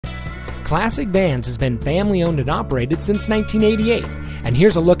Classic Vans has been family-owned and operated since 1988, and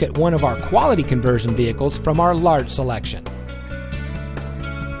here's a look at one of our quality conversion vehicles from our large selection.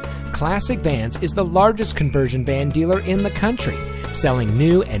 Classic Vans is the largest conversion van dealer in the country, selling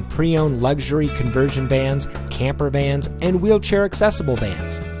new and pre-owned luxury conversion vans, camper vans, and wheelchair-accessible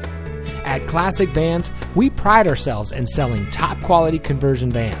vans. At Classic Vans, we pride ourselves in selling top-quality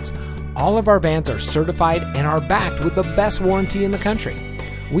conversion vans. All of our vans are certified and are backed with the best warranty in the country.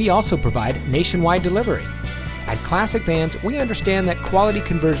 We also provide nationwide delivery. At Classic Vans, we understand that quality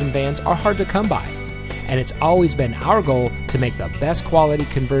conversion vans are hard to come by, and it's always been our goal to make the best quality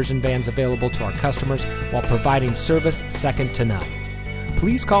conversion vans available to our customers while providing service second to none.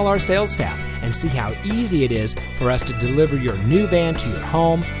 Please call our sales staff and see how easy it is for us to deliver your new van to your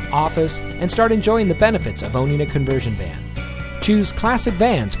home, office, and start enjoying the benefits of owning a conversion van. Choose Classic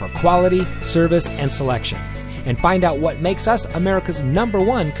Vans for quality, service, and selection, and find out what makes us America's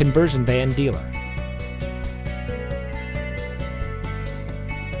 #1 conversion van dealer.